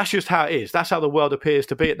that's just how it is. That's how the world appears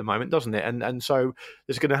to be at the moment, doesn't it? And so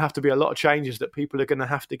there's going to have to be a lot of changes that people are going to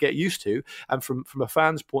have to get used to. And from a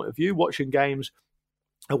fan's point of view, watching games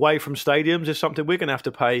away from stadiums is something we're going to have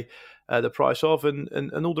to pay the price of,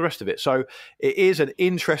 and all the rest of it. So it is an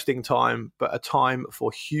interesting time, but a time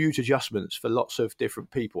for huge adjustments for lots of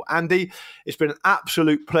different people. Andy, it's been an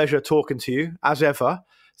absolute pleasure talking to you, as ever.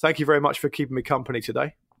 Thank you very much for keeping me company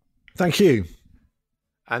today. Thank you.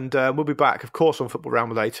 And we'll be back, of course, on Football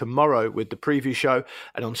Ramble Day tomorrow with the preview show.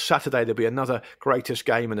 And on Saturday, there'll be another greatest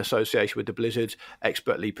game in association with the Blizzards,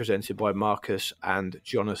 expertly presented by Marcus and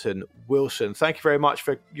Jonathan Wilson. Thank you very much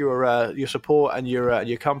for your support and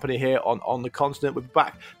your company here on the continent. We'll be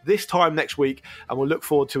back this time next week, and we'll look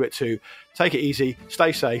forward to it too. Take it easy,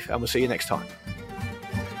 stay safe, and we'll see you next time.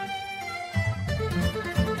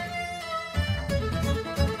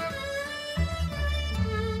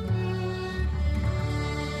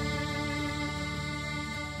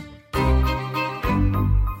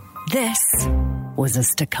 This was a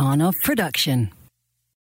Stakhanov production.